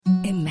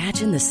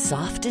Imagine the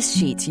softest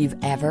sheets you've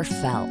ever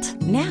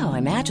felt. Now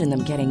imagine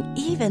them getting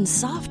even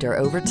softer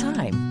over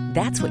time.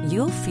 That's what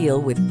you'll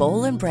feel with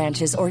Boll &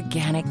 Branch's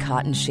organic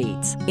cotton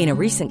sheets. In a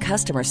recent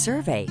customer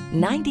survey,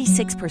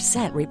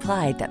 96%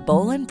 replied that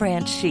Boll &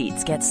 Branch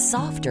sheets get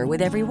softer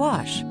with every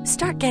wash.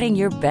 Start getting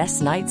your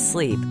best night's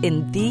sleep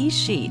in these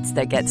sheets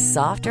that get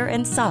softer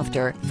and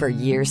softer for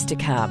years to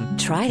come.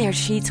 Try their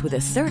sheets with a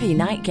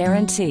 30-night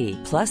guarantee.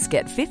 Plus,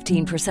 get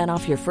 15%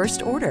 off your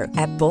first order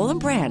at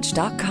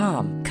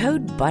bollandbranch.com.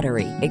 Code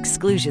BUTTERY.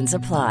 Exclusions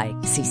apply.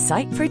 See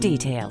site for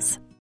details.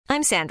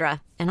 I'm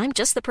Sandra, and I'm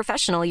just the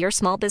professional your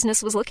small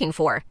business was looking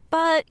for.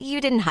 But you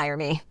didn't hire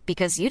me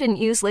because you didn't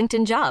use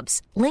LinkedIn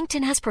Jobs.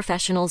 LinkedIn has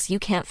professionals you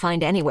can't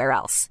find anywhere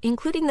else,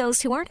 including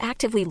those who aren't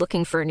actively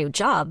looking for a new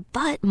job,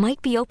 but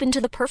might be open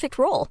to the perfect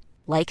role,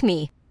 like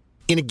me.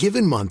 In a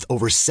given month,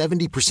 over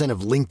 70%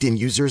 of LinkedIn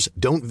users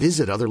don't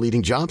visit other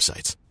leading job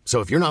sites. So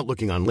if you're not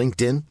looking on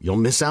LinkedIn, you'll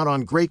miss out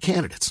on great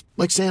candidates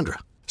like Sandra.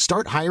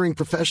 Start hiring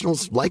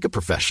professionals like a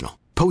professional.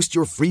 Post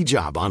your free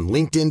job on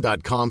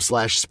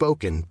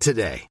linkedin.com/spoken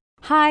today.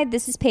 Hi,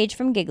 this is Paige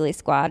from Giggly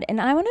Squad,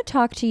 and I want to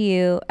talk to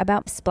you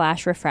about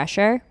Splash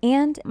Refresher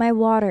and my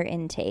water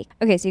intake.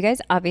 Okay, so you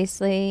guys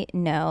obviously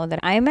know that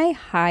I'm a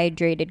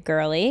hydrated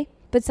girly,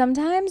 but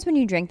sometimes when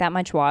you drink that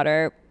much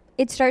water,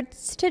 it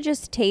starts to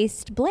just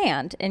taste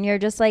bland, and you're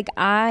just like,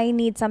 I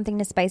need something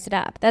to spice it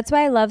up. That's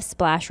why I love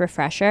Splash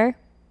Refresher.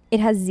 It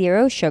has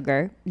 0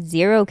 sugar,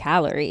 0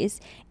 calories,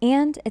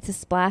 and it's a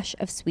splash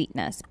of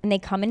sweetness. And they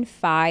come in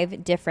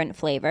 5 different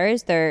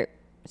flavors. They're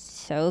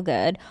so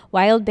good.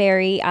 Wild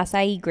berry,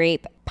 acai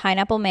grape,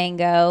 pineapple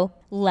mango,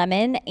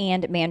 lemon,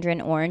 and mandarin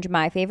orange.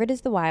 My favorite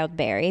is the wild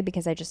berry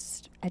because I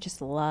just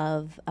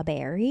love a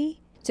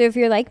berry. So if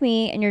you're like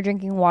me and you're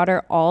drinking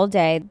water all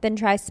day, then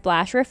try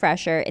Splash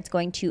Refresher. It's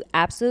going to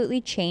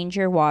absolutely change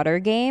your water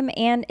game,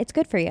 and it's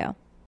good for you.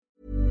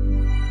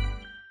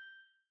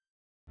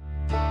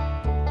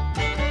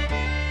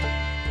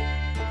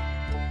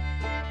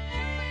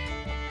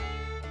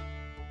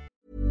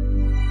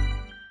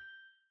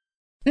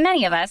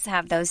 Many of us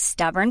have those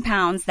stubborn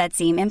pounds that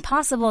seem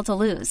impossible to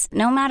lose,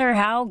 no matter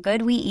how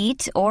good we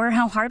eat or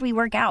how hard we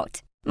work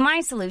out. My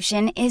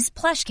solution is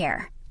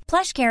PlushCare.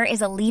 PlushCare is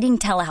a leading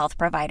telehealth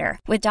provider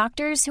with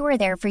doctors who are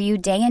there for you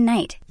day and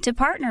night to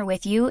partner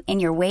with you in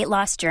your weight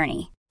loss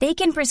journey. They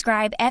can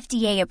prescribe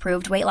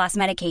FDA-approved weight loss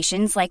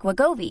medications like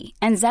Wegovy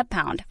and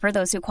Zepbound for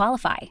those who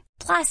qualify.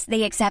 Plus,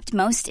 they accept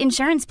most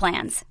insurance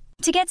plans.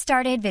 To get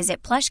started,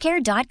 visit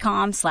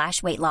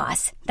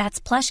plushcare.com/weightloss.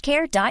 That's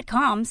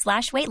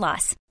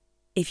plushcare.com/weightloss.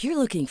 If you're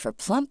looking for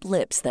plump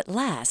lips that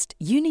last,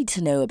 you need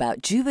to know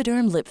about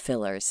Juvederm lip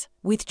fillers.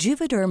 With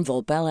Juvederm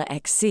Volbella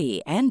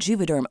XC and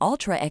Juvederm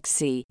Ultra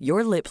XC,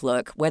 your lip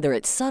look, whether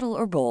it's subtle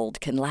or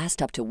bold, can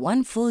last up to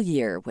 1 full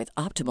year with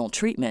optimal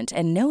treatment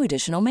and no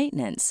additional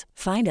maintenance.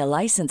 Find a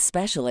licensed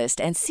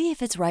specialist and see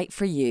if it's right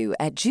for you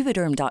at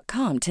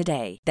Juvederm.com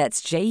today.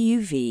 That's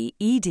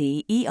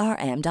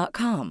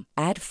JUVEDERM.com.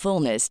 Add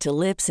fullness to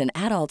lips in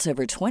adults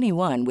over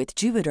 21 with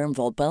Juvederm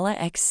Volbella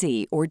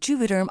XC or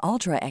Juvederm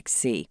Ultra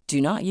XC. Do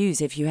not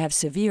use if you have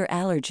severe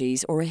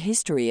allergies or a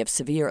history of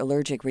severe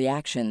allergic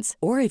reactions,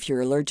 or if you're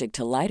allergic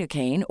to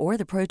lidocaine or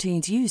the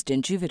proteins used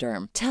in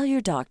Juvederm. Tell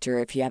your doctor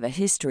if you have a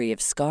history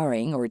of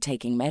scarring or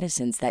taking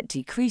medicines that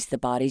decrease the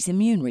body's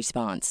immune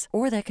response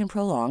or that can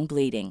prolong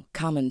bleeding.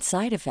 Common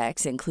side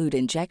effects include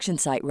injection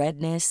site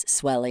redness,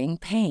 swelling,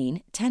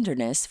 pain,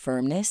 tenderness,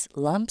 firmness,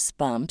 lumps,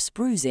 bumps,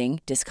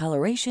 bruising,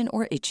 discoloration,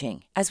 or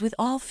itching. As with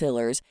all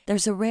fillers,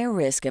 there's a rare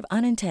risk of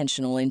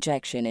unintentional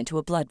injection into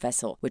a blood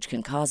vessel, which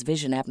can cause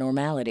vision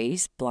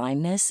abnormalities,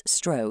 blindness,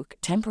 stroke,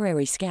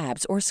 temporary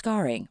scabs, or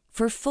scarring.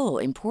 For full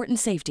important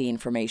safety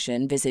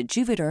information, visit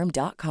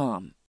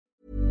Juvederm.com.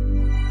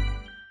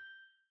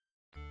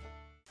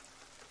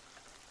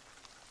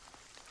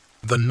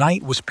 The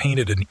night was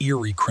painted an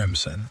eerie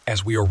crimson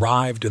as we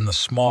arrived in the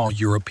small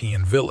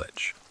European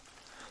village.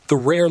 The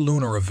rare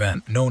lunar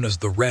event known as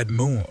the Red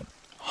Moon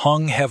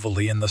hung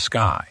heavily in the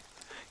sky,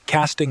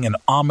 casting an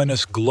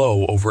ominous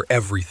glow over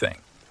everything.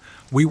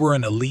 We were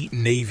an elite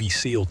Navy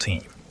SEAL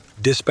team,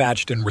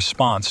 dispatched in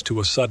response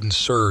to a sudden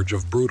surge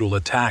of brutal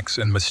attacks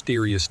and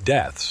mysterious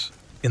deaths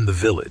in the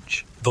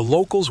village. The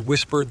locals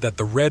whispered that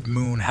the Red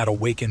Moon had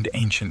awakened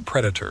ancient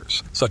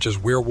predators, such as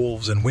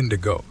werewolves and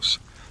wendigos,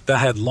 that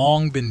had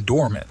long been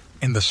dormant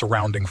in the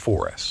surrounding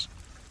forests.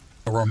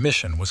 Our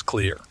mission was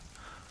clear: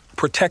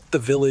 protect the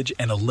village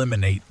and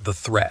eliminate the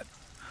threat.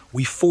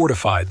 We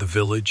fortified the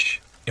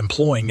village,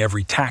 employing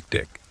every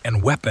tactic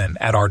and weapon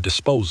at our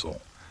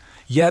disposal.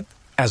 Yet,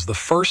 as the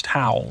first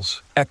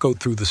howls echoed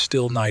through the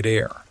still night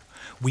air,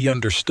 we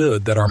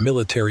understood that our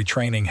military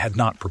training had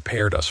not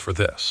prepared us for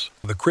this.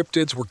 The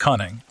cryptids were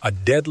cunning, a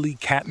deadly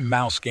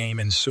cat-and-mouse game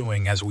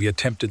ensuing as we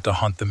attempted to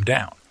hunt them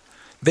down.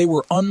 They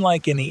were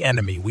unlike any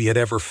enemy we had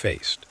ever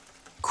faced,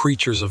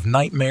 creatures of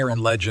nightmare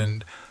and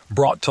legend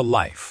brought to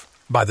life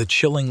by the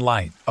chilling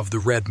light of the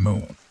Red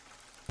Moon.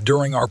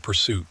 During our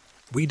pursuit,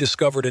 we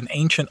discovered an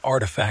ancient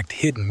artifact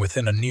hidden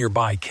within a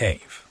nearby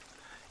cave.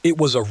 It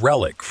was a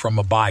relic from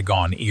a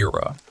bygone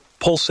era,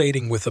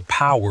 pulsating with a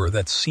power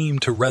that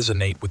seemed to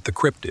resonate with the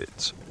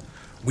cryptids.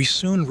 We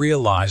soon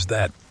realized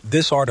that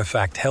this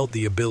artifact held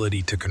the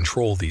ability to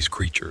control these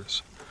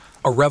creatures,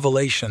 a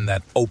revelation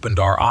that opened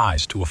our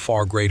eyes to a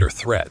far greater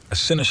threat. A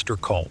sinister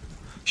cult,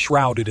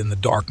 shrouded in the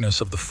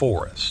darkness of the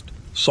forest,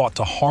 sought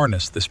to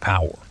harness this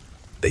power.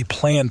 They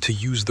planned to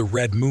use the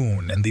red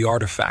moon and the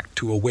artifact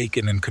to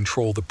awaken and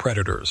control the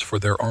predators for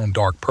their own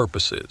dark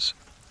purposes.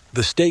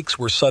 The stakes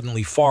were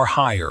suddenly far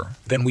higher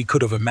than we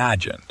could have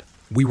imagined.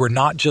 We were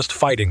not just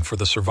fighting for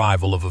the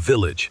survival of a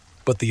village,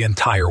 but the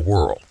entire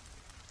world.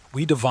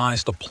 We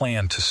devised a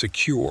plan to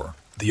secure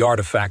the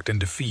artifact and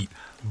defeat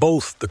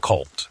both the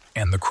cult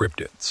and the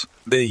cryptids.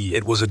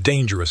 It was a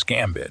dangerous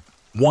gambit,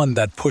 one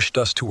that pushed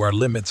us to our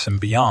limits and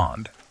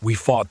beyond. We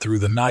fought through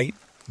the night,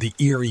 the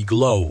eerie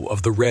glow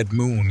of the red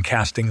moon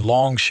casting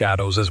long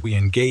shadows as we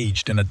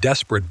engaged in a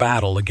desperate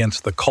battle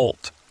against the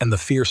cult and the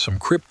fearsome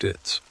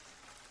cryptids.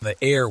 The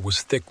air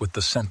was thick with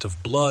the scent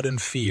of blood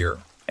and fear,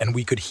 and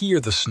we could hear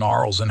the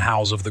snarls and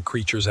howls of the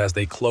creatures as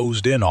they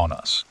closed in on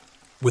us.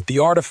 With the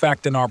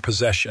artifact in our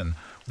possession,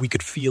 we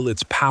could feel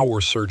its power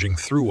surging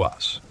through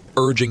us,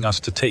 urging us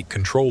to take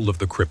control of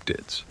the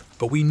cryptids.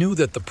 But we knew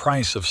that the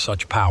price of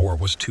such power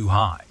was too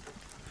high,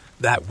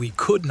 that we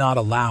could not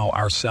allow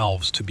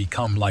ourselves to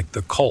become like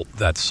the cult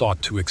that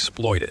sought to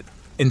exploit it.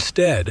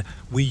 Instead,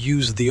 we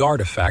used the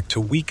artifact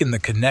to weaken the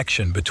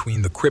connection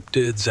between the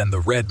cryptids and the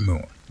red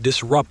moon,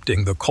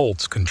 disrupting the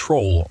cult's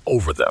control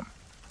over them.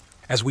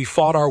 As we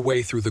fought our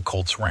way through the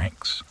cult's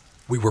ranks,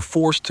 we were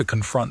forced to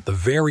confront the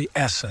very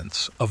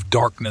essence of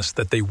darkness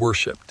that they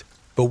worshipped.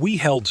 But we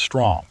held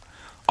strong,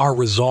 our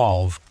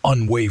resolve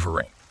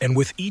unwavering, and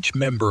with each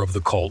member of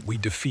the cult we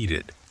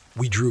defeated,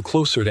 we drew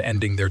closer to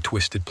ending their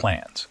twisted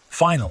plans.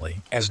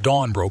 Finally, as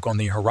dawn broke on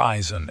the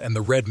horizon and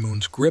the red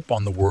moon's grip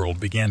on the world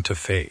began to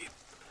fade,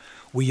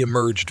 we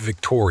emerged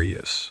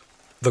victorious.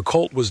 The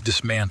cult was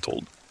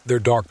dismantled, their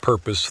dark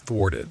purpose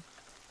thwarted.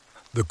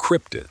 The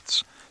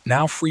cryptids,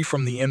 now free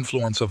from the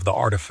influence of the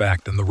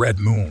artifact and the red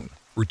moon,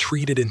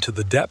 retreated into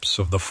the depths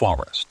of the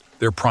forest,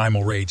 their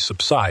primal rage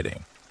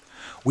subsiding.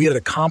 We had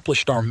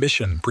accomplished our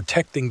mission,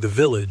 protecting the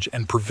village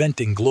and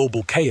preventing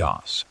global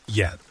chaos.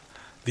 Yet,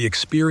 the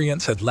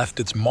experience had left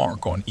its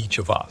mark on each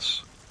of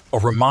us, a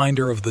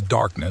reminder of the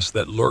darkness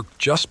that lurked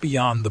just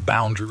beyond the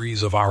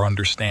boundaries of our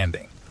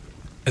understanding.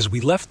 As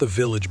we left the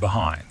village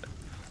behind,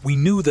 we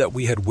knew that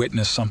we had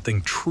witnessed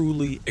something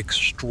truly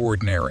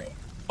extraordinary,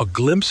 a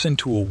glimpse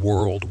into a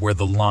world where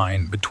the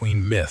line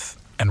between myth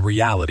and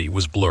reality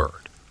was blurred.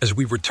 As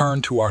we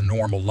returned to our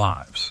normal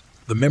lives,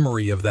 the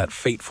memory of that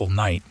fateful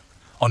night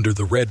under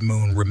the red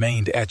moon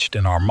remained etched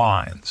in our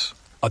minds,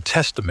 a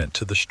testament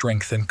to the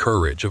strength and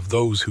courage of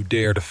those who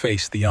dare to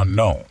face the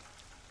unknown.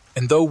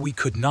 And though we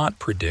could not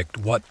predict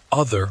what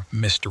other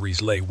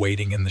mysteries lay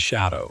waiting in the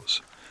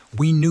shadows,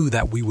 we knew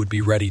that we would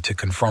be ready to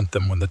confront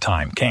them when the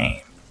time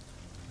came.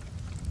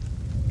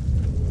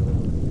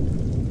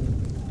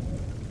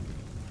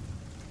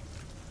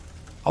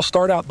 I'll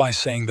start out by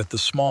saying that the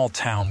small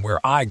town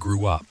where I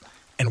grew up,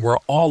 and where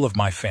all of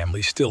my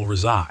family still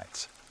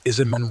resides, is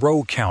in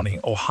Monroe County,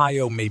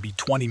 Ohio, maybe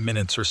 20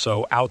 minutes or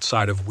so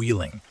outside of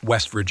Wheeling,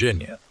 West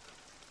Virginia.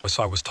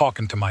 So I was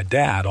talking to my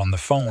dad on the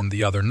phone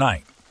the other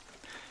night.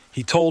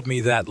 He told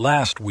me that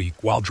last week,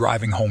 while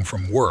driving home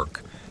from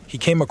work, he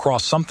came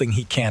across something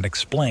he can't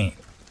explain.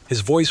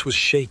 His voice was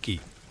shaky,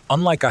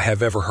 unlike I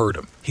have ever heard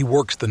him. He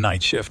works the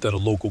night shift at a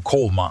local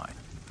coal mine,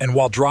 and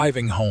while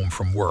driving home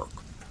from work,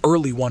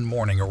 early one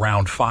morning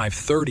around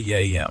 5:30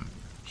 a.m.,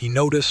 he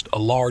noticed a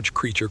large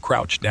creature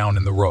crouched down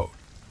in the road.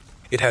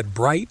 It had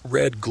bright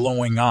red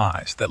glowing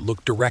eyes that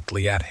looked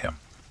directly at him.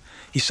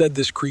 He said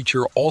this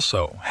creature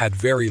also had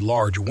very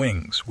large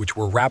wings which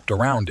were wrapped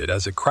around it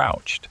as it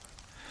crouched.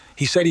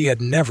 He said he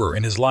had never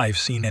in his life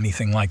seen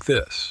anything like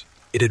this.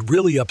 It had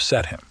really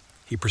upset him.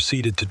 He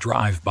proceeded to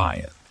drive by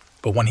it.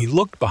 But when he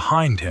looked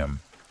behind him,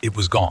 it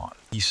was gone.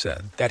 He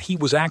said that he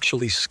was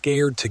actually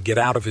scared to get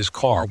out of his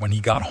car when he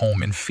got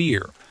home in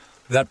fear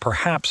that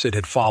perhaps it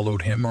had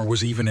followed him or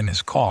was even in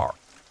his car.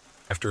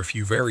 After a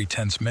few very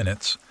tense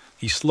minutes,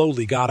 he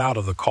slowly got out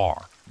of the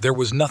car. There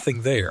was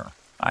nothing there.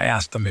 I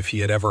asked him if he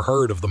had ever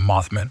heard of the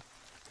Mothman.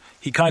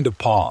 He kind of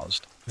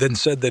paused, then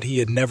said that he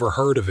had never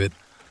heard of it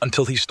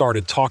until he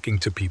started talking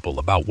to people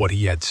about what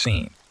he had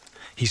seen.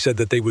 He said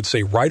that they would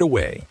say right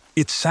away,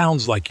 "It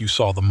sounds like you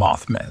saw the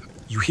Mothman.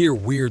 You hear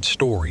weird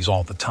stories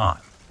all the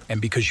time,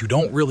 and because you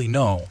don't really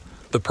know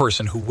the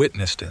person who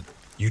witnessed it,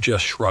 you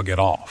just shrug it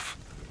off."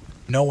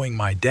 Knowing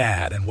my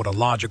dad and what a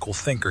logical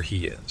thinker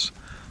he is,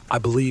 I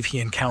believe he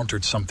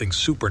encountered something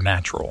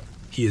supernatural.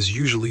 He is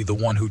usually the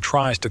one who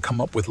tries to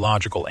come up with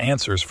logical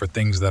answers for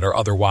things that are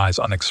otherwise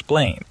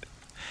unexplained.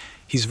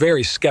 He's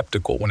very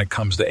skeptical when it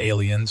comes to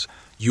aliens,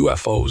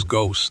 UFOs,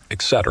 ghosts,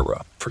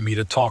 etc. For me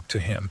to talk to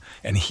him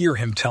and hear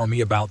him tell me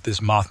about this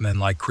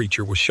Mothman-like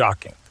creature was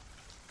shocking.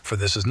 For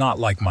this is not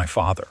like my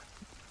father.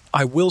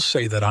 I will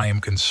say that I am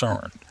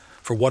concerned.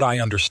 For what I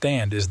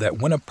understand is that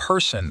when a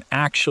person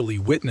actually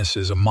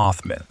witnesses a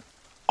Mothman,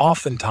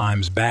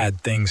 oftentimes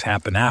bad things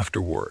happen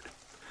afterward.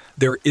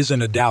 There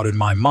isn't a doubt in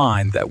my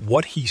mind that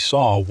what he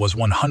saw was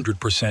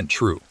 100%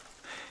 true.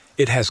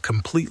 It has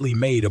completely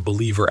made a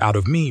believer out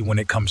of me when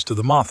it comes to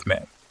the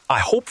Mothman. I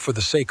hope for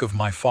the sake of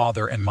my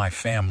father and my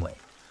family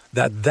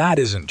that that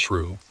isn't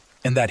true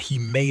and that he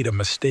made a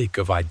mistake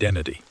of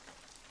identity.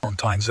 On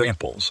time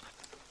examples,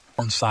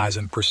 on size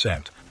and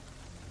percent.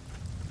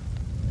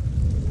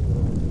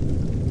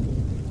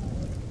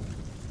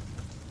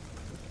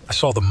 I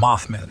saw the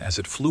Mothman as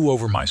it flew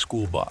over my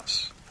school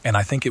bus, and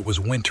I think it was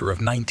winter of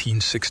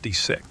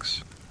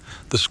 1966.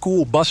 The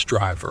school bus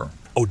driver,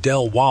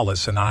 Odell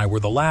Wallace, and I were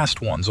the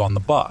last ones on the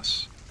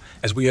bus,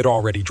 as we had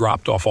already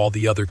dropped off all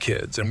the other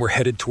kids and were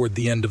headed toward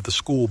the end of the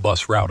school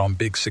bus route on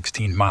Big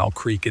 16 Mile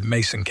Creek in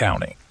Mason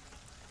County.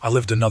 I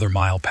lived another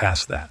mile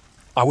past that.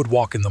 I would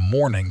walk in the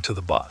morning to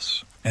the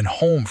bus and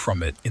home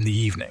from it in the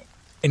evening,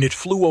 and it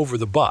flew over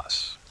the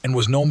bus and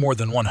was no more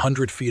than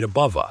 100 feet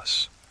above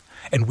us.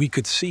 And we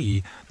could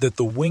see that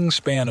the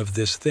wingspan of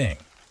this thing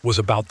was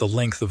about the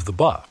length of the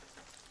bus.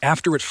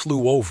 After it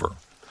flew over,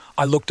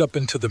 I looked up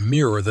into the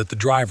mirror that the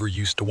driver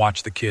used to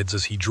watch the kids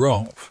as he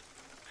drove.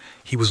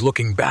 He was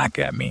looking back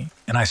at me,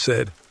 and I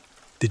said,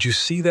 "Did you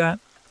see that?"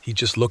 He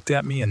just looked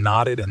at me and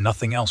nodded, and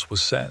nothing else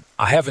was said.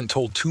 I haven't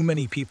told too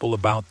many people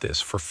about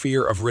this for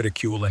fear of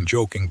ridicule and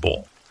joking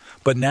bull,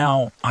 but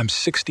now I'm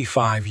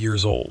 65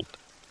 years old,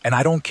 and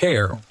I don't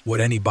care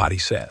what anybody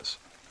says.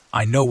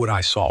 I know what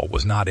I saw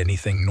was not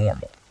anything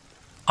normal.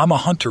 I'm a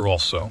hunter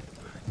also.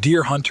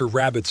 Deer hunter,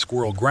 rabbit,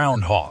 squirrel,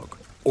 groundhog,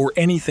 or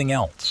anything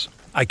else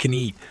I can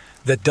eat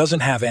that doesn't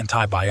have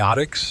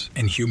antibiotics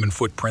and human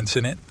footprints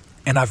in it,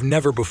 and I've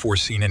never before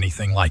seen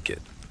anything like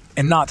it.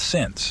 And not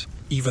since,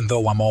 even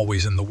though I'm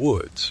always in the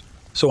woods.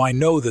 So I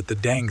know that the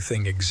dang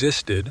thing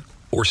existed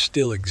or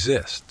still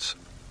exists.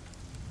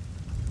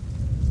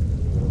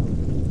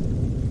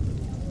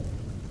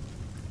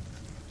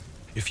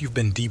 If you've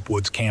been deep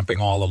woods camping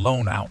all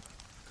alone out,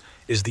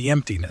 is the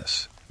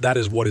emptiness. That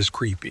is what is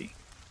creepy.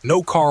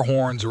 No car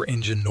horns or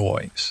engine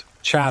noise,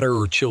 chatter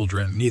or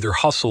children, neither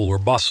hustle or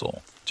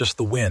bustle, just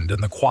the wind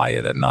and the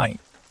quiet at night.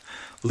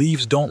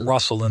 Leaves don't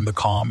rustle in the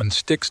calm and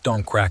sticks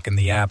don't crack in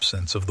the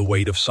absence of the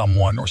weight of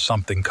someone or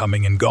something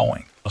coming and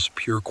going, just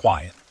pure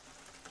quiet.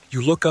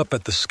 You look up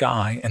at the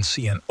sky and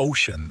see an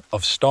ocean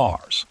of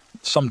stars,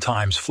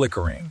 sometimes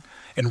flickering,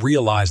 and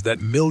realize that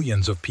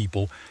millions of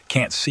people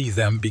can't see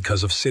them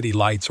because of city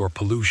lights or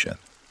pollution.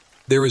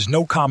 There is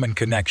no common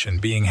connection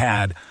being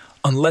had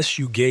unless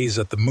you gaze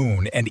at the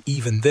moon, and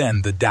even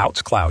then the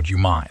doubts cloud your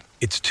mind.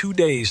 It's 2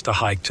 days to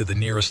hike to the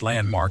nearest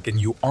landmark, and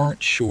you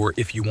aren't sure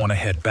if you want to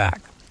head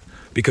back,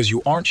 because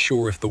you aren't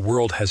sure if the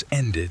world has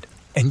ended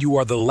and you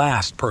are the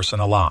last person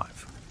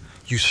alive.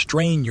 You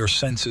strain your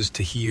senses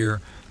to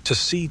hear, to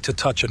see, to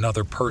touch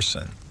another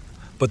person,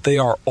 but they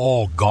are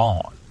all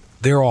gone.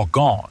 They're all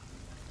gone.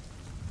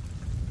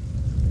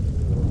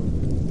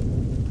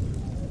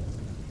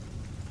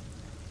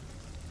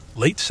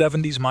 Late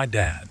 70s, my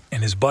dad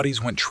and his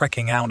buddies went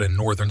trekking out in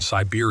northern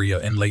Siberia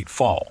in late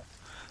fall.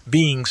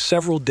 Being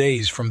several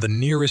days from the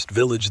nearest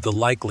village, the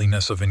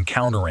likeliness of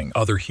encountering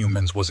other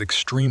humans was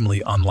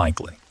extremely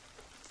unlikely.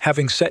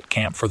 Having set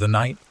camp for the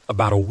night,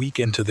 about a week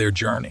into their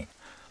journey,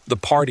 the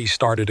party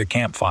started a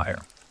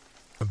campfire.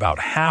 About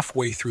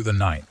halfway through the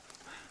night,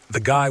 the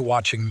guy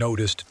watching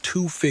noticed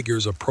 2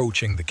 figures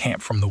approaching the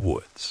camp from the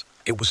woods.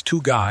 It was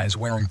 2 guys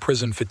wearing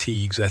prison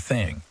fatigues, a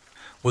thing.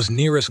 Was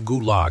nearest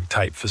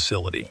gulag-type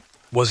facility,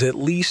 was at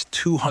least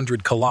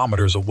 200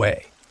 kilometers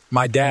away.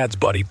 My dad's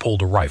buddy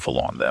pulled a rifle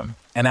on them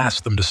and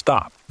asked them to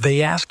stop.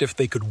 They asked if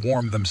they could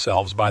warm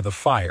themselves by the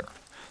fire,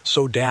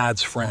 so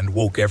Dad's friend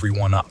woke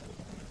everyone up.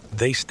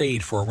 They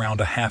stayed for around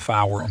a half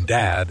hour on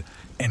Dad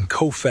and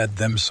co-fed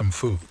them some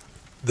food.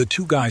 The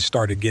 2 guys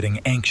started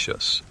getting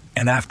anxious,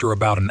 and after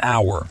about an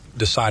hour,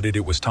 decided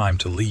it was time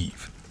to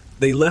leave.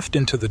 They left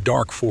into the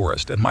dark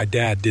forest, and my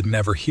dad didn't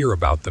ever hear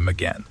about them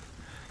again.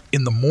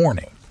 In the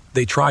morning,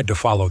 they tried to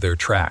follow their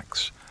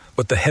tracks,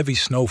 but the heavy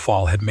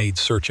snowfall had made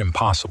search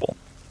impossible.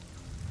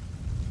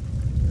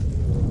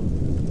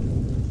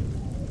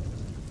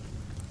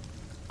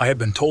 I had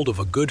been told of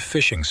a good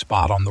fishing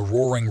spot on the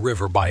Roaring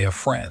River by a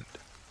friend.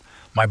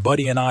 My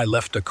buddy and I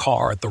left a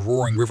car at the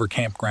Roaring River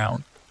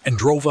campground and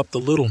drove up the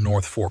Little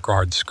North Fork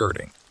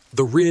skirting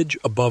the ridge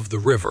above the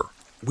river.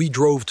 We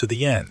drove to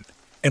the end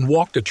and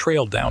walked a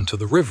trail down to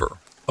the river,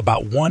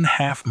 about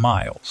 1/2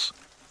 miles.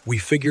 We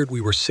figured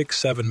we were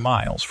 6-7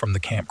 miles from the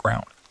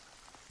campground.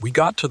 We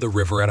got to the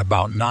river at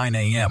about 9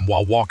 a.m.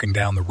 while walking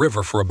down the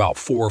river for about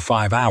 4 or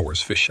 5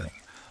 hours fishing.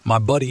 My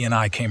buddy and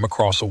I came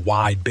across a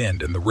wide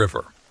bend in the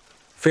river,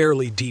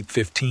 fairly deep,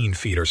 15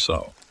 feet or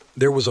so.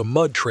 There was a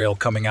mud trail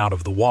coming out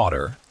of the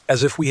water,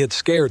 as if we had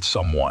scared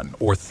someone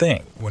or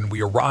thing. When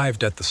we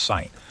arrived at the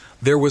site,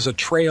 there was a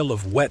trail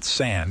of wet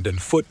sand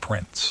and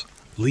footprints,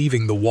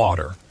 leaving the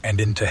water and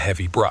into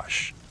heavy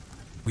brush.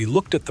 We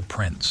looked at the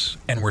prints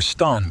and were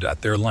stunned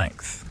at their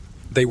length.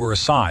 They were a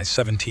size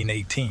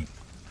 17-18.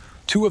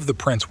 2 of the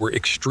prints were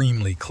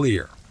extremely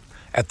clear.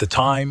 At the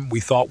time, we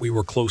thought we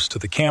were close to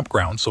the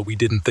campground, so we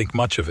didn't think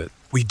much of it.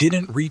 We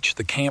didn't reach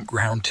the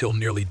campground till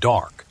nearly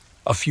dark,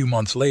 A few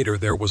months later,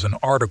 there was an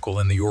article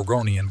in the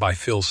Oregonian by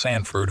Phil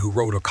Sanford, who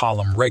wrote a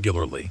column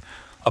regularly,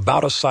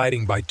 about a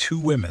sighting by 2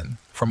 women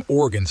from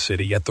Oregon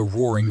City at the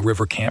Roaring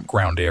River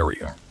campground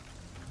area.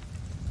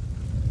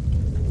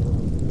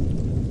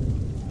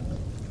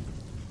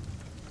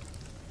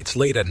 It's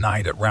late at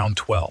night at around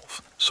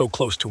 12, so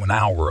close to an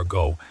hour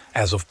ago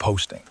as of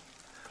posting.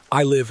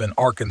 I live in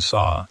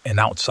Arkansas and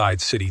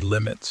outside city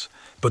limits,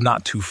 but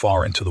not too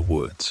far into the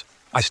woods.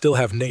 I still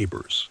have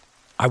neighbors.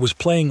 I was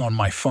playing on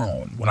my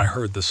phone when I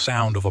heard the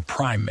sound of a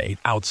primate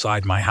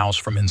outside my house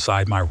from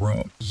inside my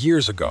room.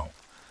 Years ago,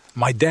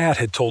 my dad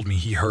had told me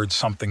he heard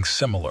something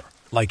similar,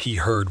 like he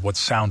heard what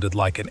sounded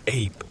like an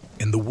ape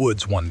in the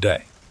woods one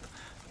day.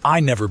 I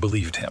never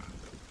believed him.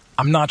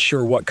 I'm not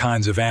sure what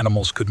kinds of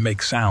animals could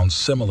make sounds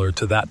similar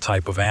to that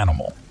type of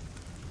animal.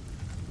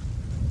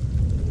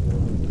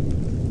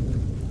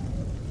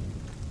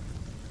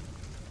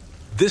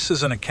 This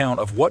is an account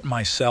of what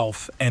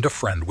myself and a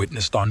friend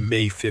witnessed on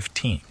May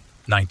 15,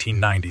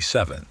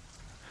 1997.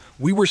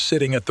 We were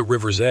sitting at the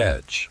river's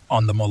edge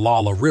on the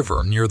Molalla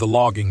River near the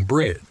logging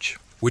bridge,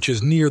 which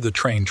is near the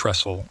train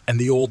trestle and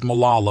the old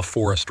Molalla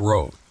Forest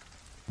Road.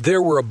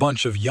 There were a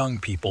bunch of young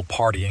people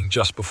partying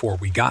just before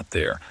we got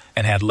there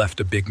and had left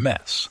a big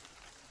mess.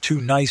 2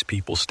 nice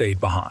people stayed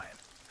behind.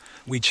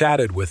 We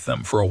chatted with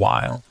them for a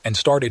while and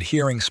started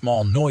hearing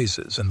small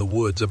noises in the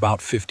woods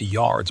about 50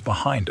 yards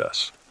behind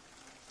us.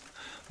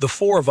 The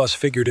 4 of us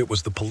figured it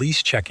was the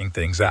police checking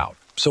things out,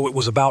 so it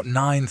was about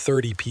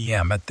 9:30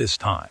 p.m. at this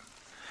time,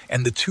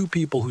 and the 2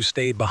 people who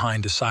stayed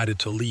behind decided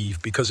to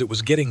leave because it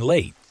was getting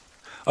late.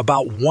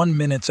 About 1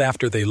 minute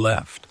after they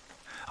left,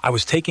 I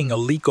was taking a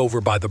leak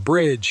over by the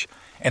bridge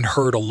and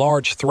heard a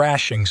large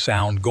thrashing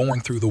sound going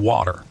through the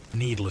water,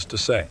 needless to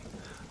say.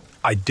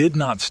 I did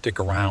not stick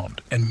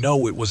around and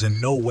know it was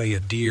in no way a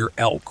deer,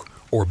 elk,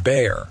 or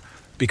bear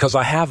because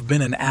I have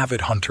been an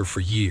avid hunter for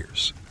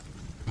years.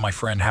 My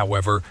friend,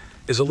 however,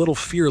 is a little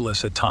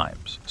fearless at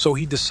times, so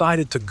he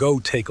decided to go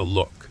take a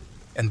look.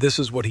 And this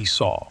is what he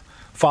saw,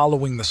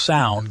 following the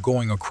sound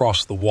going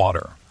across the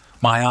water.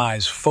 My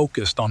eyes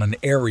focused on an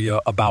area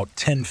about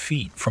 10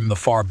 feet from the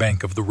far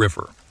bank of the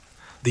river.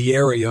 The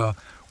area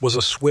was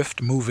a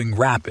swift-moving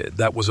rapid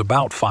that was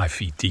about 5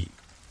 feet deep.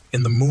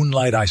 In the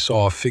moonlight, I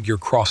saw a figure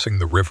crossing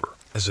the river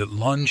as it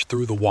lunged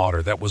through the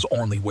water that was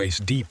only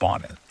waist deep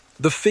on it.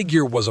 The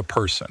figure was a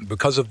person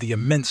because of the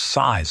immense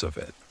size of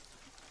it.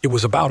 It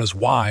was about as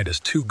wide as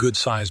 2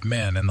 good-sized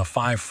men, and the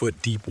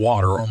 5-foot deep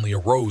water only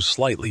arose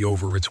slightly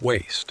over its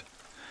waist.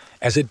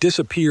 As it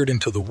disappeared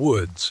into the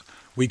woods,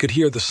 we could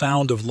hear the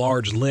sound of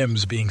large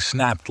limbs being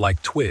snapped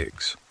like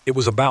twigs. It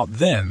was about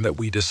then that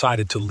we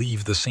decided to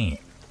leave the scene.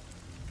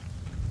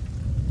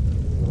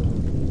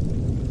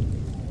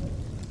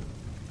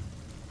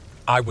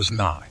 I was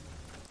 9.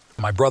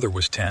 My brother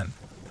was 10.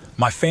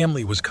 My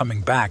family was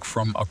coming back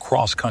from a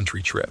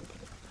cross-country trip.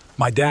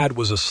 My dad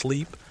was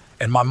asleep,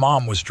 and my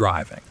mom was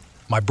driving.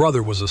 My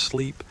brother was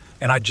asleep,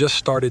 and I just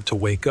started to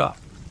wake up.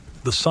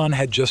 The sun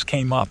had just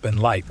came up and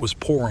light was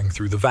pouring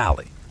through the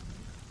valley.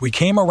 We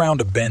came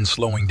around a bend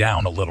slowing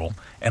down a little,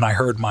 and I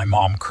heard my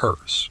mom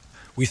curse.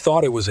 We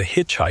thought it was a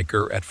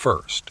hitchhiker at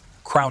first,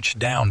 crouched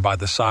down by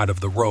the side of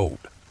the road.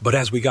 But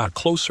as we got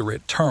closer,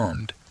 it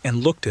turned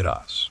and looked at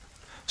us,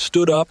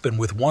 stood up, and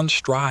with one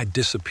stride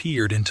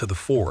disappeared into the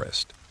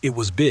forest. It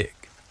was big,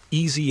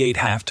 easy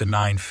 8.5 to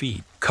 9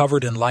 feet,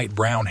 covered in light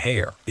brown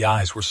hair. The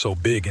eyes were so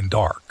big and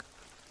dark.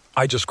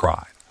 I just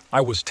cried.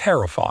 I was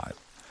terrified.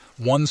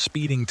 1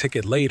 speeding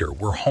ticket later,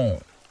 we're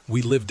home.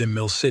 We lived in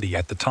Mill City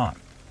at the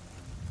time.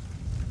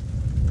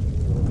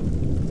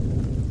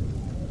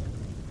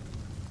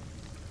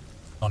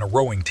 On a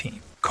rowing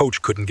team,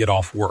 coach couldn't get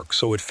off work,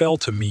 so it fell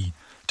to me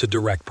to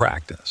direct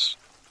practice.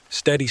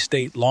 Steady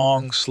state,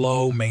 long,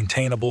 slow,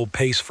 maintainable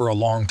pace for a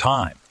long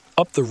time,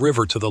 up the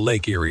river to the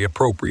Lake Erie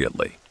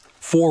appropriately.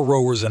 4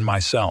 rowers and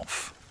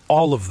myself,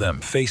 all of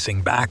them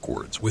facing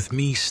backwards with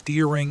me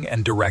steering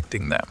and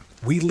directing them.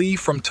 We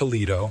leave from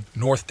Toledo,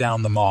 north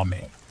down the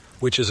Maumee,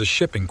 which is a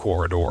shipping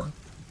corridor.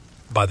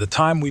 By the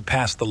time we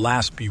passed the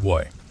last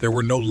buoy, there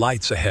were no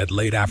lights ahead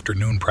late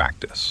afternoon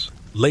practice.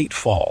 Late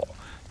fall,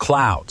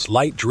 clouds,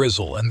 light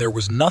drizzle, and there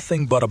was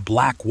nothing but a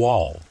black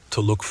wall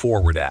to look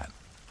forward at.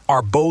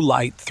 Our bow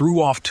light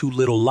threw off too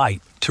little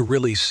light to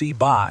really see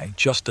by,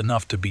 just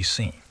enough to be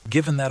seen.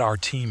 Given that our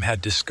team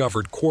had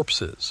discovered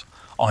corpses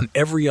on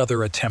every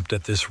other attempt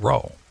at this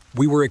row,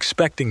 we were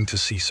expecting to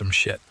see some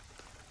shit.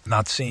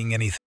 Not seeing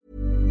anything.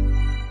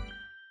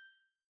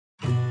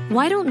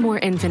 Why don't more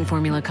infant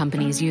formula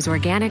companies use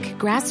organic,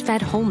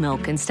 grass-fed whole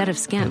milk instead of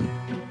skim?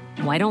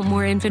 Why don't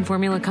more infant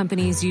formula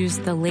companies use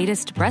the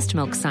latest breast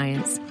milk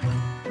science?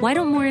 Why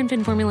don't more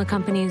infant formula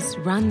companies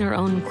run their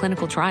own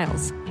clinical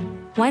trials?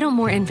 Why don't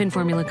more infant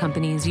formula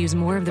companies use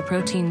more of the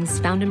proteins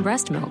found in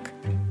breast milk?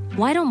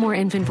 Why don't more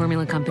infant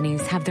formula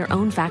companies have their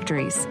own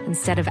factories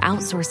instead of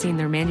outsourcing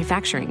their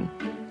manufacturing?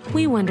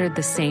 We wondered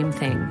the same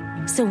thing.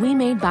 So we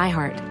made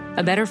ByHeart,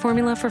 a better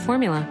formula for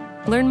formula.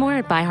 Learn more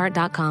at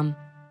byheart.com.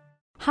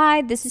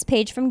 Hi, this is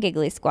Paige from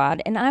Giggly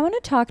Squad, and I want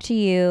to talk to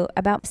you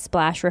about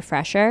Splash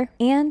Refresher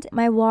and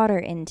my water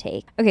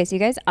intake. Okay, so you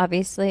guys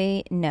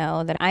obviously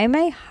know that I'm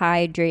a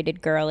hydrated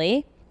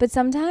girly, but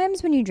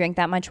sometimes when you drink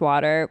that much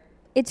water,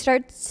 it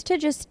starts to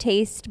just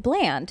taste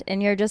bland,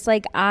 and you're just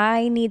like,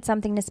 I need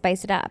something to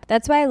spice it up.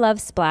 That's why I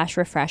love Splash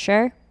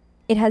Refresher.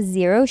 It has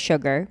 0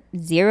 sugar,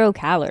 0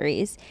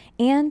 calories,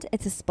 and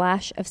it's a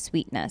splash of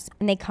sweetness.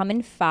 And they come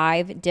in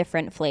 5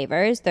 different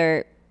flavors.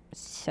 They're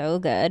so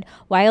good.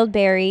 Wild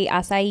berry,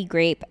 acai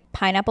grape,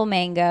 pineapple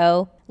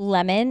mango,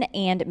 lemon,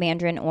 and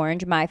mandarin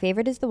orange. My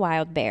favorite is the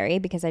wild berry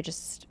because I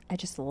just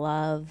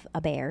love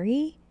a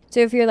berry.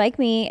 So if you're like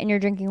me and you're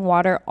drinking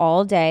water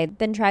all day,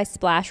 then try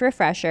Splash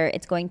Refresher.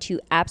 It's going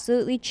to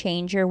absolutely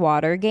change your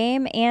water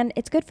game, and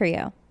it's good for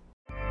you.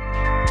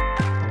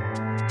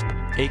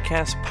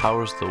 Acast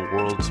powers the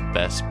world's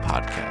best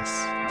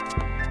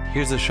podcasts.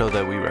 Here's a show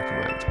that we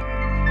recommend.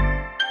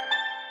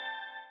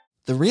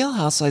 The Real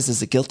Housewives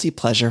is a guilty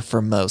pleasure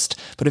for most,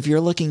 but if you're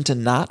looking to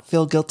not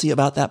feel guilty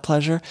about that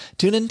pleasure,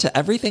 tune in to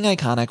Everything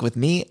Iconic with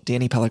me,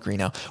 Danny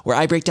Pellegrino, where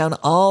I break down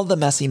all the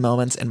messy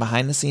moments and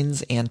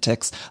behind-the-scenes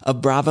antics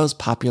of Bravo's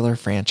popular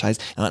franchise.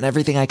 And on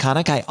Everything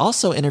Iconic, I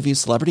also interview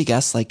celebrity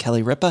guests like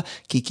Kelly Ripa,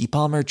 Keke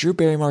Palmer, Drew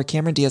Barrymore,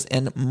 Cameron Diaz,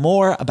 and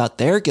more about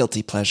their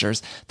guilty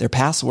pleasures, their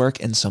past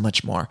work, and so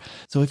much more.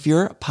 So if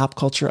you're pop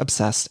culture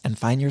obsessed and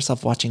find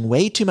yourself watching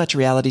way too much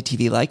reality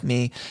TV like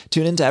me,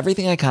 tune in to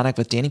Everything Iconic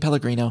with Danny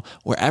Pellegrino,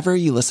 wherever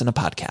you listen to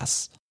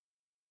podcasts.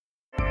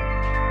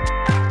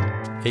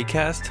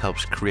 Acast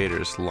helps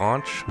creators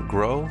launch,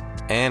 grow,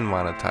 and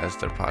monetize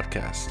their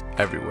podcasts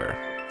everywhere.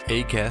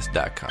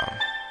 Acast.com.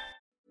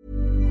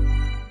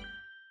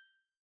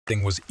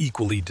 Thing was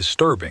equally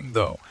disturbing,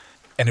 though,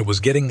 and it was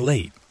getting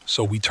late,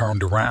 so we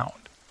turned around.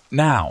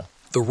 Now,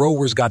 the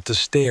rowers got to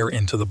stare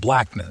into the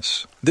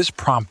blackness. This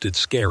prompted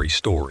scary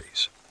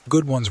stories.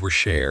 Good ones were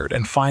shared,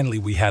 and finally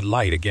we had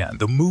light again.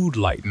 The mood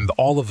lightened.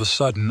 All of a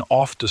sudden,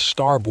 off to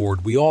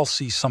starboard, we all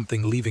see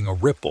something leaving a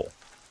ripple.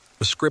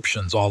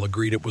 Descriptions all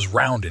agreed it was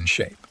round in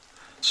shape,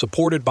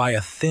 supported by a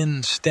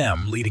thin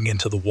stem leading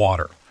into the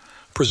water,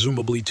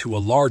 presumably to a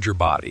larger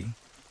body.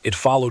 It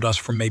followed us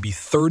for maybe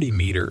 30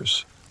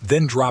 meters,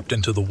 then dropped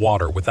into the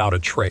water without a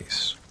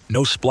trace.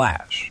 No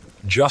splash,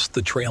 just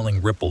the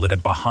trailing ripple that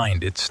had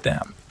behind its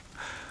stem.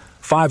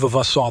 5 of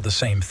us saw the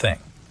same thing.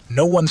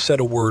 No one said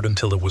a word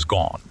until it was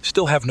gone.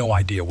 Still have no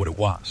idea what it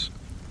was.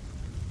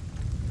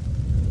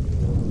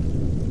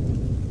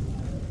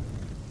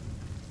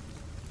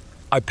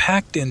 I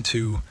packed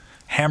into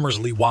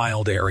Hammersley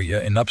Wild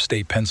area in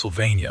upstate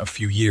Pennsylvania a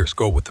few years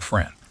ago with a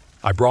friend.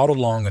 I brought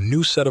along a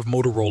new set of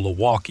Motorola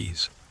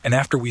walkies, and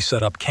after we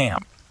set up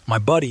camp, my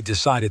buddy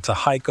decided to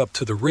hike up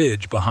to the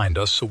ridge behind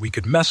us so we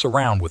could mess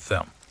around with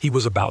them. He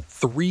was about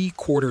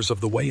 3/4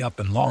 of the way up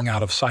and long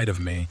out of sight of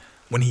me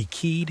when he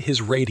keyed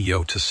his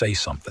radio to say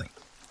something.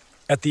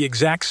 At the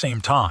exact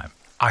same time,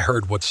 I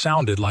heard what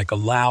sounded like a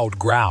loud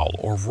growl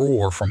or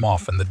roar from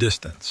off in the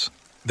distance.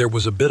 There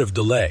was a bit of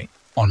delay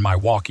on my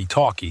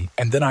walkie-talkie,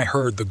 and then I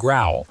heard the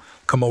growl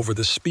come over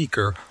the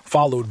speaker,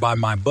 followed by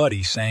my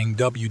buddy saying,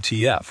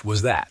 "WTF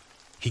was that?"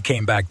 He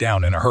came back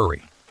down in a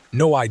hurry.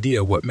 No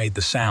idea what made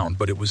the sound,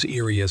 but it was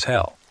eerie as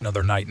hell.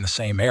 Another night in the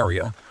same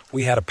area,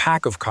 we had a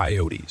pack of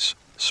coyotes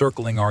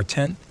circling our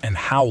tent and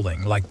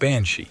howling like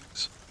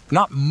banshees.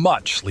 Not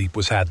much sleep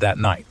was had that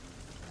night.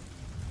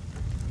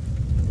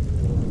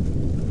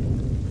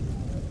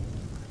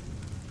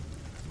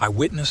 I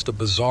witnessed a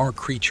bizarre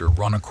creature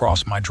run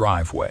across my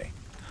driveway.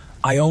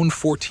 I own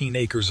 14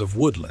 acres of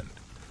woodland,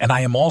 and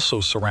I am also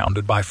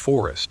surrounded by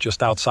forest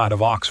just outside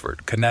of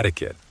Oxford,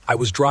 Connecticut. I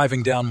was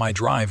driving down my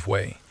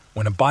driveway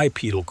when a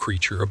bipedal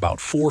creature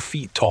about 4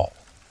 feet tall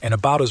and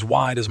about as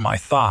wide as my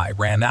thigh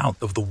ran out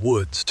of the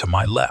woods to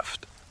my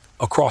left,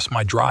 across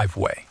my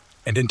driveway,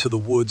 and into the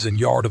woods and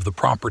yard of the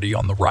property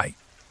on the right.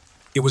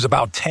 It was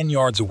about 10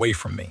 yards away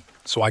from me,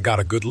 so I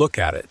got a good look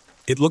at it.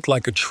 It looked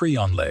like a tree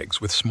on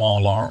legs with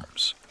small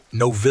arms.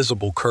 No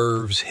visible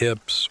curves,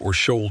 hips, or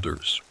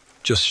shoulders,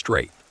 just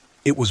straight.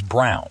 It was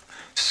brown,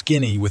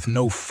 skinny with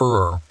no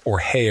fur or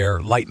hair,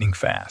 lightning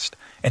fast,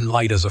 and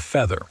light as a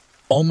feather.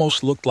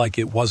 Almost looked like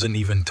it wasn't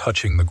even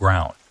touching the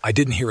ground. I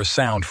didn't hear a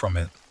sound from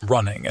it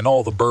running, and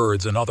all the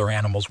birds and other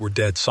animals were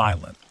dead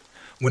silent.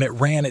 When it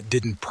ran, it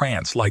didn't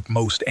prance like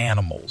most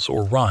animals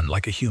or run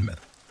like a human.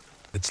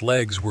 Its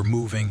legs were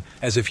moving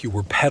as if you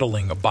were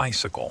pedaling a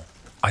bicycle.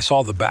 I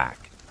saw the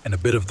back and a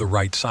bit of the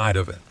right side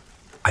of it.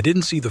 I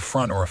didn't see the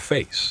front or a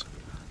face.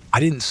 I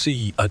didn't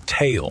see a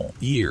tail,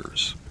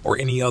 ears, or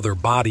any other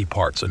body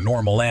parts a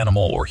normal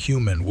animal or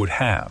human would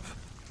have.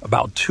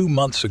 About 2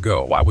 months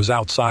ago, I was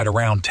outside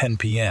around 10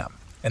 p.m.,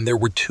 and there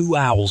were 2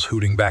 owls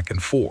hooting back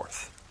and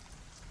forth.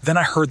 Then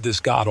I heard this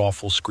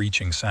god-awful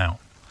screeching sound.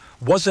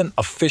 Wasn't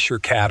a Fisher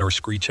cat or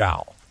screech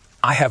owl.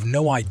 I have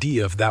no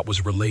idea if that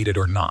was related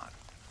or not.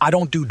 I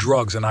don't do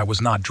drugs and I was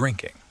not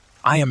drinking.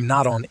 I am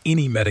not on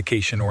any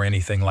medication or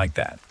anything like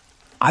that.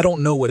 I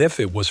don't know what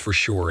if it was for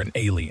sure an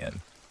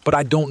alien, but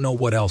I don't know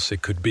what else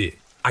it could be.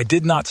 I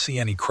did not see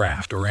any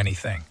craft or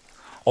anything.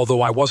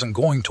 although I wasn't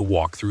going to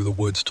walk through the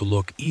woods to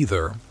look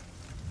either.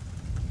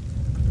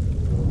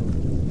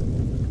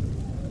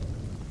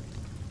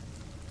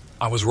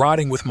 I was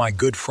riding with my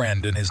good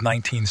friend in his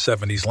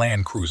 1970s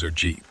Land Cruiser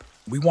Jeep.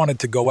 We wanted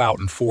to go out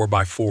in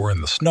 4x4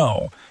 in the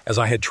snow, as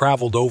I had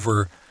traveled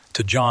over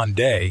to John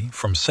Day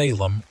from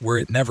Salem, where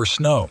it never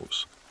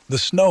snows. The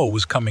snow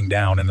was coming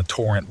down in a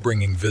torrent,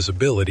 bringing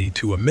visibility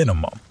to a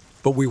minimum,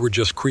 but we were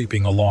just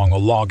creeping along a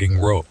logging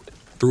road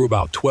through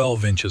about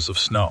 12 inches of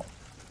snow.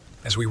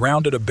 As we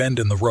rounded a bend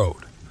in the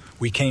road,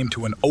 we came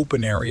to an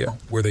open area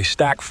where they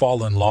stacked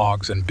fallen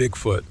logs and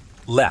Bigfoot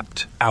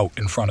leapt out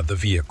in front of the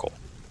vehicle.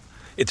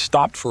 It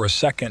stopped for a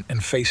second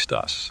and faced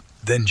us,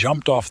 then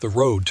jumped off the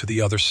road to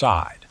the other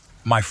side.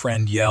 My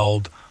friend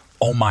yelled,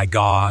 "Oh my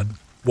God,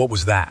 what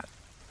was that?"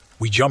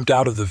 We jumped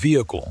out of the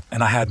vehicle,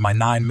 and I had my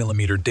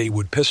 9mm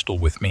Daewoo pistol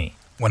with me.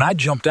 When I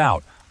jumped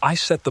out, I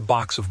set the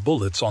box of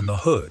bullets on the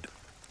hood.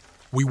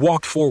 We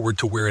walked forward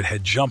to where it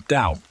had jumped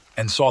out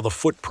and saw the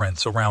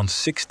footprints around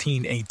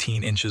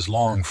 18 inches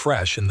long,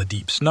 fresh in the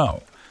deep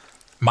snow.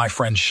 My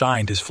friend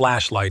shined his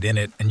flashlight in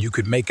it, and you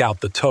could make out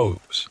the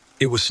toes.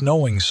 It was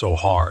snowing so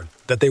hard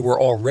that they were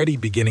already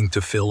beginning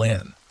to fill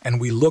in,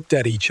 and we looked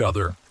at each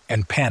other,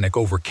 and panic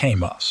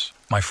overcame us.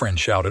 My friend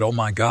shouted, "Oh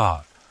my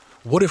God,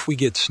 what if we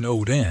get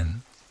snowed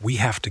in? We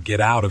have to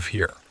get out of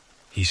here."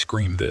 He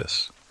screamed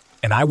this,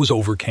 and I was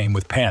overcome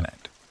with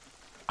panic.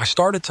 I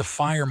started to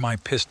fire my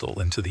pistol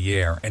into the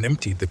air and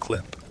emptied the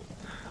clip.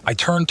 I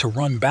turned to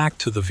run back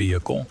to the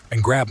vehicle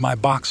and grabbed my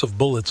box of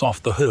bullets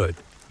off the hood,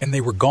 and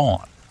they were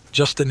gone.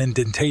 Just an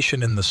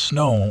indentation in the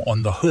snow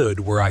on the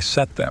hood where I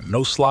set them.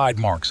 No slide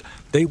marks.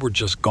 They were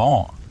just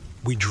gone.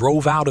 We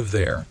drove out of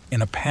there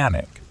in a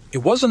panic.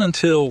 It wasn't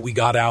until we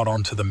got out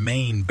onto the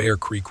main Bear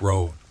Creek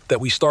Road that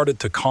we started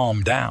to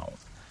calm down.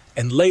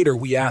 And later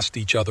we asked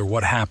each other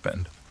what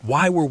happened.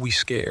 Why were we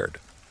scared?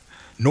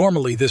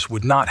 Normally this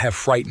would not have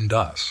frightened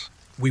us.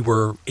 We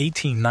were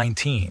 18,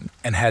 19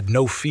 and had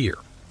no fear.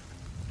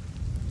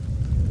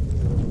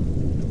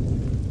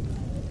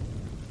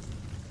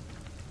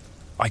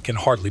 I can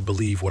hardly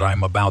believe what I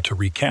am about to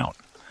recount,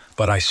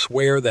 but I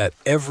swear that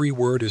every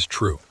word is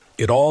true.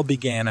 It all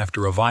began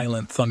after a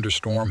violent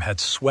thunderstorm had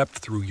swept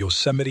through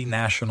Yosemite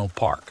National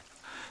Park,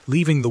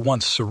 leaving the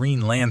once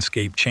serene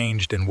landscape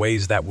changed in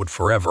ways that would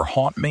forever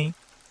haunt me.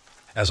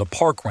 As a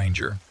park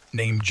ranger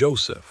named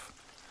Joseph,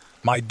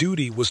 my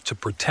duty was to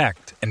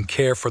protect and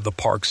care for the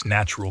park's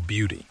natural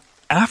beauty.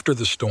 After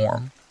the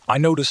storm, I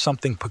noticed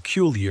something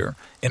peculiar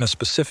in a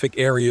specific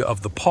area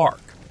of the park.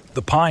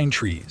 The pine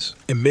trees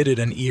emitted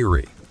an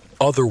eerie,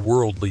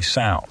 otherworldly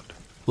sound,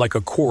 like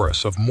a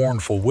chorus of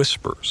mournful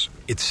whispers.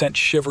 It sent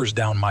shivers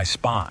down my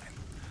spine,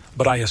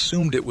 but I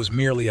assumed it was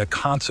merely a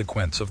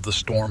consequence of the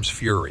storm's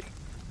fury.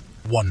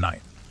 One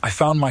night, I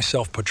found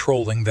myself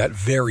patrolling that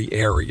very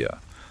area,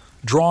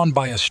 drawn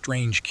by a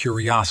strange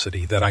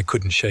curiosity that I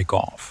couldn't shake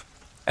off.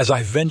 As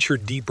I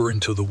ventured deeper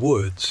into the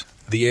woods,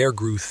 the air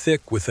grew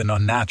thick with an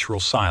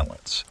unnatural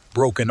silence,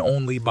 broken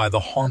only by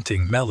the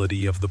haunting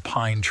melody of the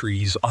pine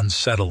trees'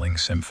 unsettling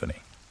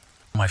symphony.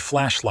 My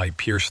flashlight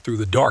pierced through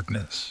the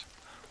darkness,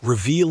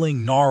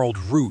 revealing gnarled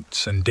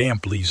roots and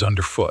damp leaves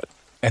underfoot.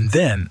 And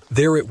then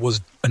there it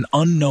was, an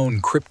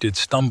unknown cryptid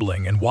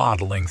stumbling and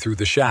waddling through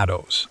the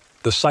shadows.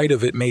 The sight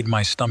of it made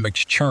my stomach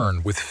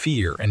churn with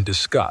fear and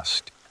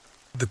disgust.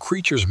 The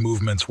creature's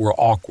movements were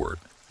awkward,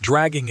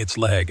 dragging its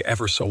leg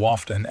ever so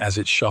often as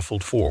it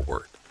shuffled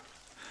forward.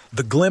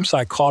 The glimpse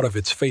I caught of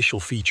its facial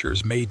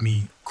features made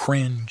me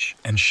cringe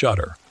and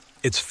shudder.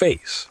 Its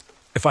face,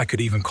 if I could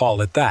even call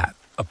it that,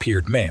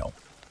 appeared male,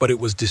 but it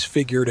was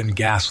disfigured and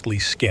ghastly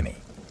skinny.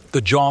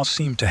 The jaw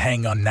seemed to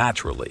hang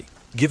unnaturally,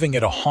 giving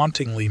it a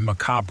hauntingly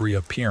macabre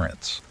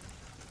appearance.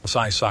 Its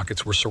eye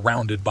sockets were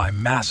surrounded by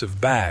massive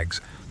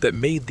bags that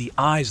made the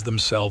eyes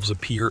themselves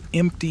appear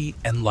empty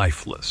and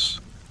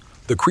lifeless.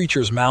 The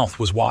creature's mouth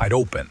was wide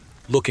open,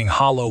 looking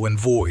hollow and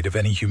void of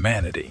any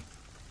humanity.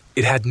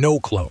 It had no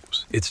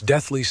clothes, its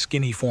deathly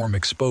skinny form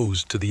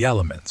exposed to the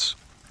elements.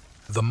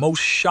 The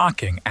most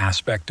shocking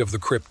aspect of the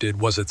cryptid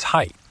was its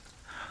height.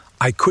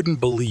 I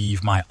couldn't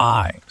believe my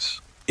eyes.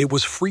 It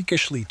was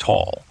freakishly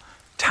tall,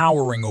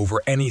 towering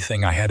over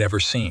anything I had ever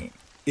seen.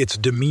 Its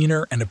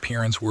demeanor and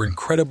appearance were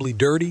incredibly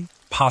dirty,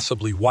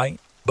 possibly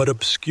white, but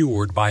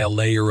obscured by a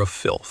layer of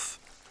filth.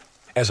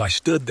 As I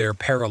stood there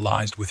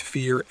paralyzed with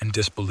fear and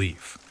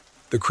disbelief,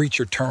 the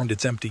creature turned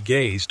its empty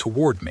gaze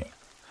toward me.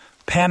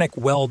 Panic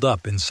welled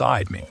up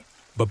inside me,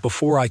 but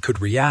before I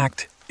could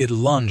react, it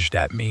lunged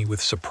at me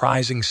with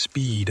surprising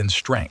speed and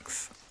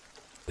strength.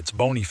 Its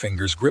bony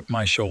fingers gripped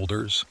my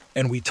shoulders,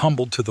 and we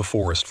tumbled to the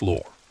forest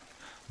floor.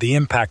 The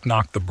impact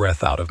knocked the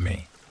breath out of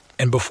me,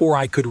 and before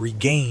I could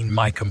regain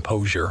my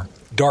composure,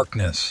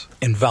 darkness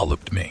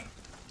enveloped me.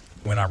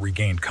 When I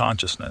regained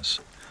consciousness,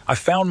 I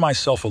found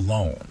myself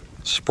alone,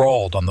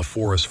 sprawled on the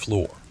forest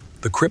floor.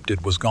 The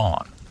cryptid was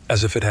gone,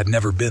 as if it had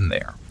never been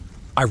there.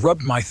 I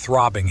rubbed my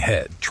throbbing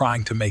head,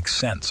 trying to make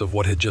sense of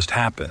what had just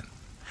happened.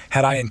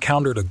 Had I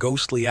encountered a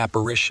ghostly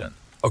apparition,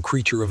 a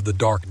creature of the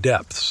dark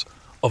depths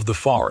of the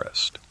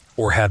forest,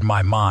 or had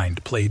my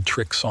mind played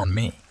tricks on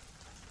me?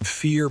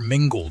 Fear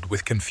mingled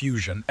with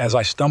confusion as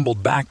I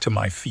stumbled back to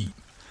my feet,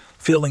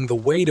 feeling the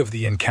weight of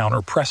the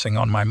encounter pressing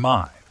on my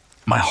mind.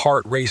 My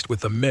heart raced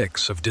with a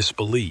mix of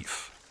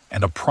disbelief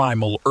and a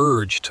primal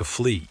urge to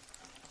flee.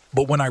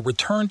 But when I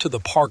returned to the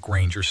park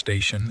ranger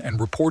station and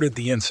reported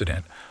the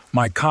incident,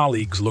 my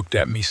colleagues looked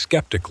at me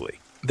skeptically.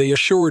 They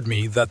assured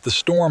me that the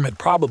storm had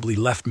probably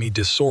left me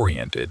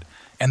disoriented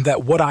and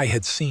that what I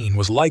had seen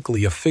was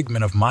likely a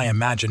figment of my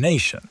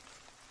imagination.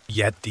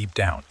 Yet deep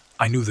down,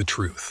 I knew the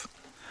truth.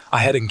 I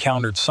had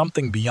encountered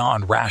something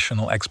beyond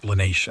rational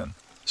explanation,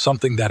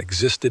 something that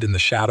existed in the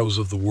shadows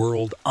of the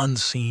world,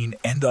 unseen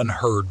and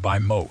unheard by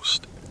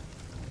most.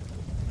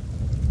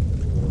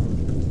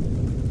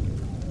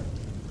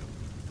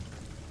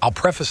 I'll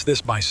preface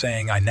this by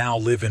saying I now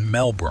live in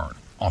Melbourne,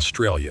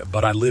 Australia,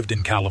 but I lived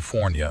in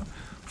California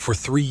for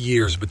 3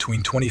 years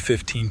between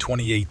 2015 and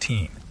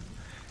 2018.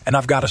 And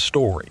I've got a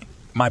story.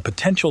 My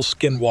potential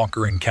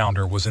skinwalker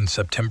encounter was in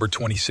September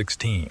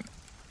 2016.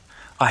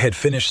 I had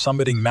finished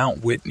summiting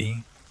Mount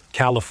Whitney,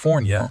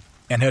 California,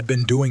 and had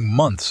been doing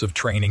months of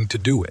training to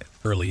do it.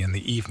 Early in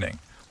the evening,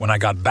 when I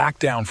got back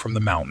down from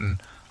the mountain,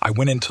 I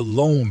went into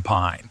Lone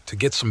Pine to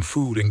get some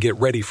food and get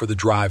ready for the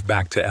drive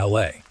back to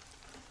LA.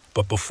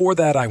 But before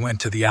that, I went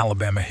to the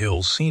Alabama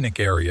Hills scenic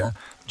area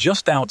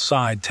just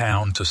outside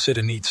town to sit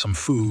and eat some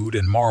food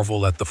and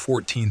marvel at the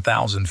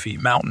 14,000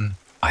 feet mountain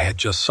I had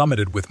just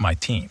summited with my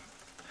team.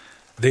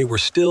 They were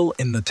still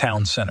in the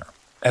town center.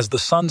 As the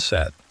sun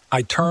set,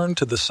 I turned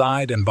to the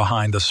side, and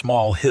behind a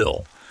small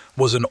hill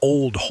was an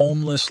old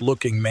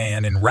homeless-looking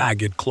man in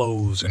ragged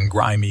clothes and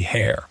grimy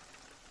hair.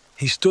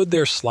 He stood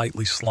there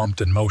slightly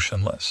slumped and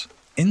motionless.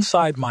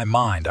 Inside my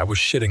mind, I was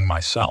shitting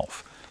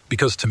myself,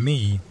 because to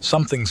me,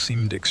 something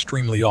seemed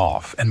extremely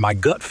off, and my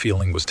gut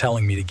feeling was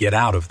telling me to get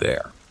out of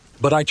there.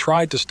 But I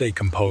tried to stay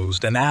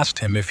composed and asked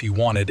him if he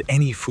wanted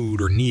any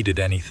food or needed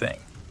anything.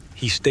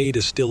 He stayed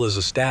as still as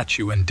a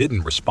statue and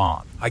didn't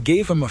respond. I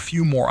gave him a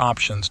few more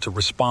options to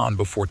respond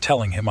before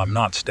telling him I'm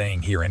not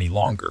staying here any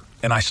longer,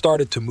 and I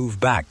started to move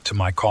back to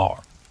my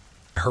car.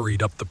 I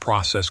hurried up the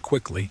process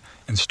quickly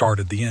and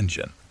started the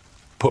engine.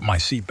 Put my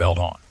seatbelt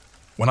on.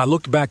 When I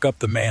looked back up,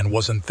 the man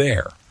wasn't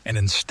there, and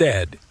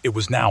instead, it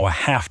was now a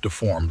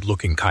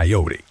half-deformed-looking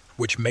coyote,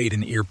 which made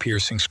an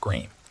ear-piercing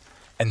scream,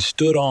 and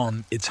stood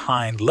on its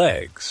hind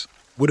legs.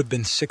 Would have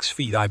been 6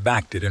 feet. I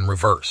backed it in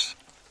reverse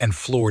and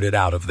floored it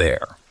out of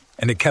there,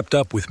 and it kept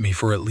up with me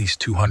for at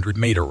least 200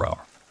 mph.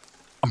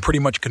 I'm pretty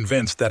much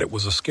convinced that it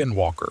was a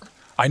skinwalker.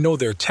 I know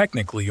they're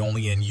technically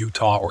only in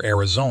Utah or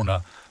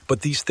Arizona,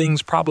 but these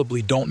things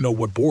probably don't know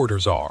what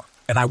borders are,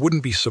 and I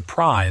wouldn't be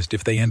surprised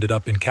if they ended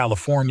up in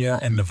California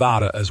and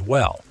Nevada as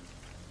well.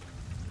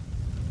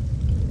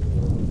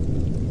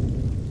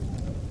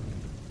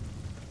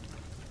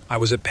 I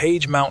was at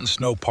Page Mountain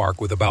Snow Park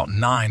with about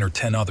 9 or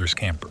 10 other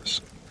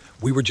campers.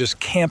 We were just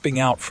camping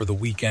out for the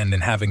weekend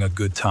and having a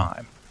good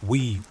time.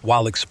 We,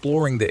 while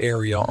exploring the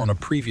area on a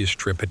previous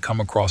trip, had come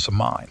across a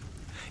mine.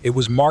 It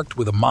was marked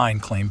with a mine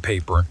claim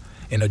paper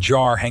in a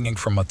jar hanging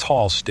from a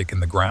tall stick in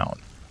the ground.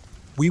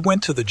 We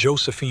went to the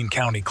Josephine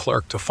County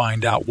clerk to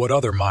find out what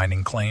other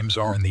mining claims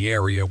are in the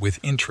area with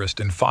interest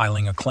in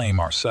filing a claim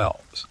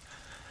ourselves.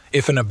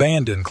 If an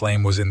abandoned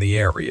claim was in the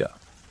area,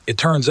 it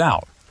turns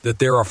out that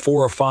there are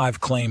 4 or 5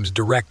 claims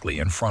directly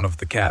in front of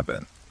the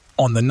cabin.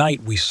 On the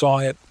night we saw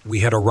it, we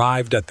had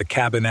arrived at the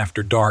cabin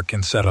after dark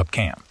and set up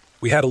camp.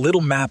 We had a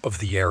little map of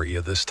the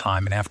area this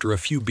time, and after a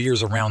few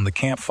beers around the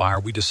campfire,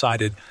 we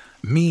decided,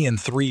 me and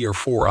 3 or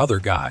 4 other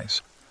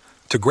guys,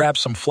 to grab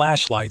some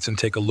flashlights and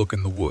take a look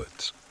in the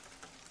woods.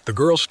 The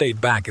girls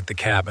stayed back at the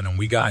cabin, and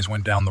we guys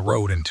went down the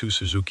road in 2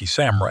 Suzuki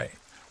Samurai.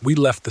 We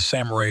left the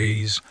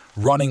Samarais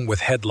running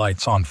with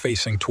headlights on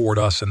facing toward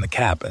us and the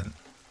cabin.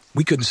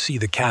 We couldn't see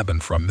the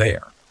cabin from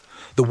there.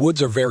 The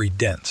woods are very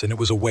dense, and it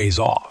was a ways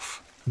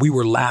off. We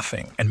were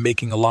laughing and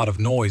making a lot of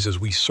noise as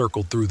we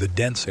circled through the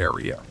dense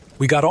area.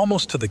 We got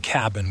almost to the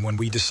cabin when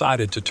we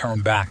decided to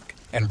turn back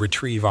and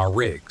retrieve our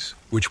rigs,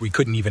 which we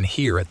couldn't even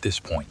hear at this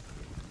point.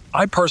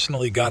 I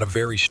personally got a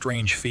very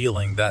strange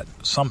feeling that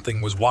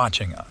something was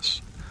watching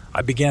us.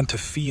 I began to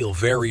feel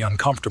very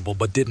uncomfortable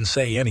but didn't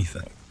say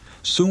anything.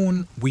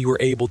 Soon, we were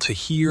able to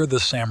hear the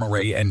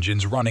Samurai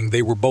engines running.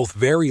 They were both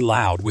very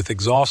loud with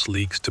exhaust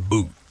leaks to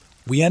boot.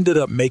 We ended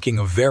up making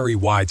a very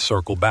wide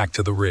circle back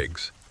to the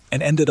rigs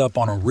and ended up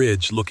on a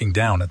ridge looking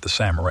down at the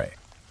Samurai.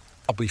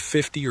 Probably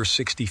 50 or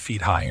 60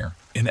 feet higher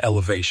in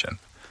elevation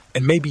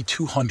and maybe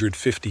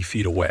 250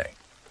 feet away.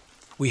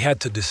 We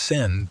had to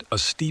descend a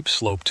steep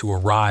slope to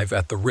arrive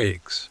at the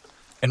rigs,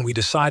 and we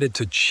decided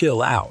to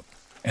chill out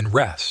and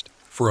rest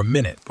for a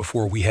minute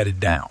before we headed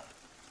down.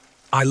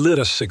 I lit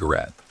a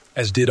cigarette,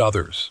 as did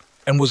others,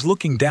 and was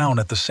looking down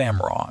at the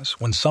Samarais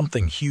when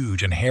something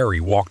huge and hairy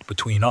walked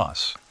between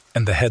us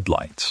and the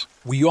headlights.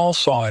 We all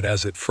saw it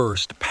as it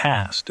first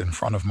passed in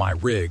front of my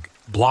rig,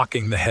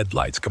 blocking the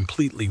headlights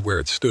completely where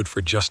it stood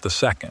for just a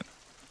second,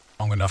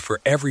 long enough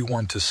for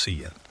everyone to see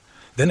it.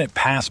 Then it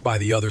passed by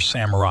the other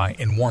Samurai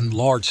in one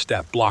large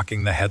step,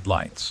 blocking the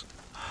headlights.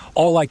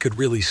 All I could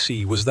really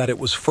see was that it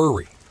was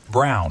furry,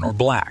 brown or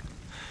black.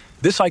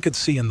 This I could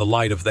see in the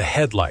light of the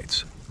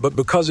headlights, but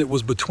because it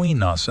was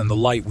between us and the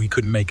light, we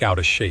couldn't make out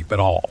a shape at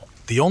all.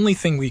 The only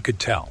thing we could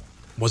tell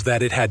was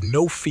that it had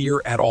no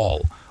fear at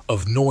all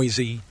of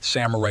noisy,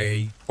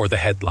 samurai, or the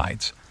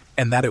headlights,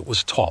 and that it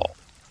was tall.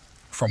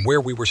 From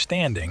where we were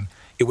standing,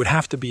 it would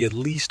have to be at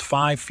least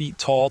 5 feet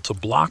tall to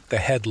block the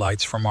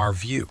headlights from our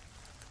view.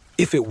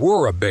 If it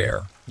were a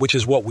bear, which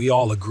is what we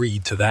all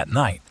agreed to that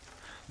night,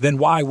 then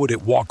why would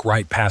it walk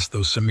right past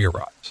those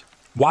samurais?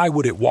 Why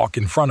would it walk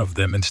in front of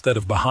them instead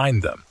of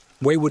behind them?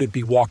 Why would it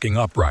be walking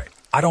upright?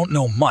 I don't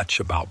know much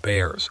about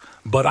bears,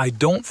 but I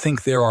don't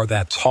think they are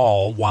that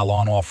tall while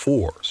on all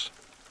fours.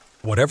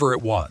 Whatever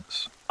it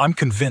was, I'm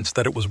convinced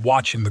that it was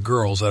watching the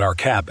girls at our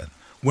cabin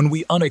when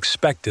we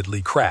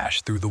unexpectedly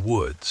crashed through the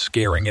woods,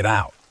 scaring it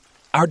out.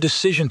 Our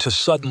decision to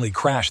suddenly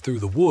crash through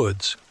the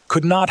woods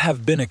could not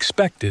have been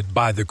expected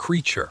by the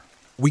creature.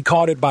 We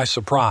caught it by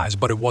surprise,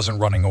 but it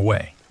wasn't running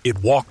away.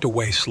 It walked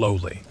away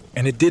slowly,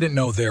 and it didn't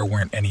know there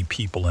weren't any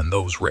people in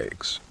those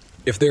rigs.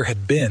 If there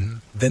had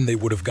been, then they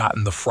would have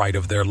gotten the fright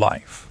of their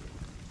life.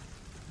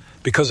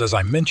 Because as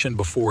I mentioned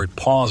before, it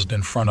paused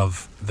in front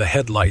of the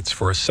headlights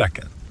for a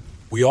second.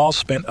 We all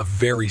spent a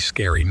very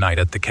scary night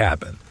at the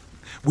cabin.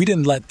 We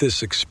didn't let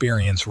this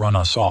experience run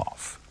us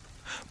off.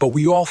 But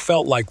we all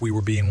felt like we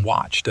were being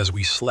watched as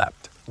we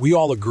slept. We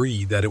all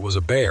agreed that it was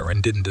a bear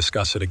and didn't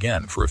discuss it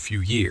again for a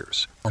few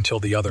years, until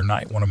the other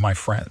night one of my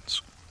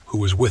friends, who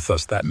was with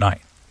us that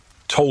night,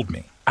 told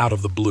me, out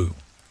of the blue,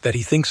 that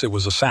he thinks it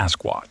was a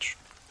Sasquatch.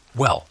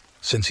 Well,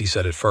 since he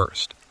said it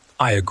first,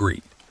 I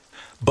agreed.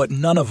 But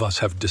none of us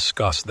have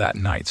discussed that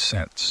night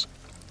since.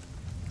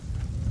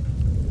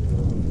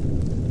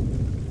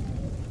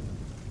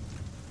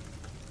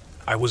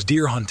 I was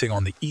deer hunting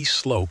on the east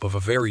slope of a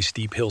very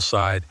steep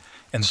hillside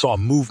and saw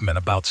movement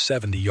about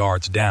 70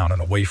 yards down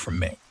and away from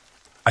me.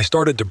 I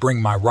started to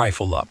bring my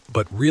rifle up,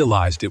 but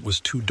realized it was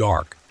too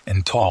dark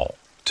and tall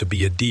to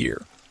be a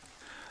deer.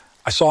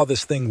 I saw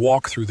this thing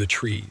walk through the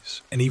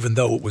trees, and even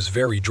though it was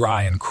very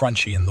dry and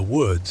crunchy in the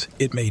woods,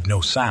 it made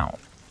no sound.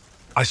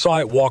 I saw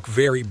it walk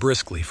very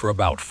briskly for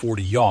about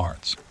 40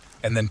 yards,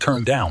 and then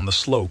turn down the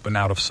slope and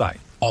out of sight.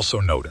 Also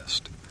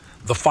noticed,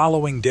 the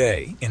following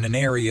day, in an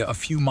area a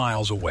few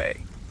miles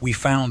away, we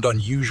found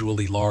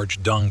unusually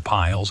large dung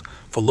piles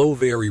full of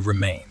very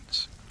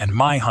remains, and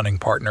my hunting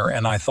partner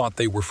and I thought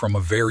they were from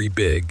a very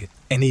big,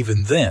 and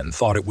even then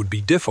thought it would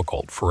be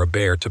difficult for a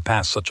bear to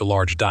pass such a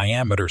large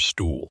diameter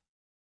stool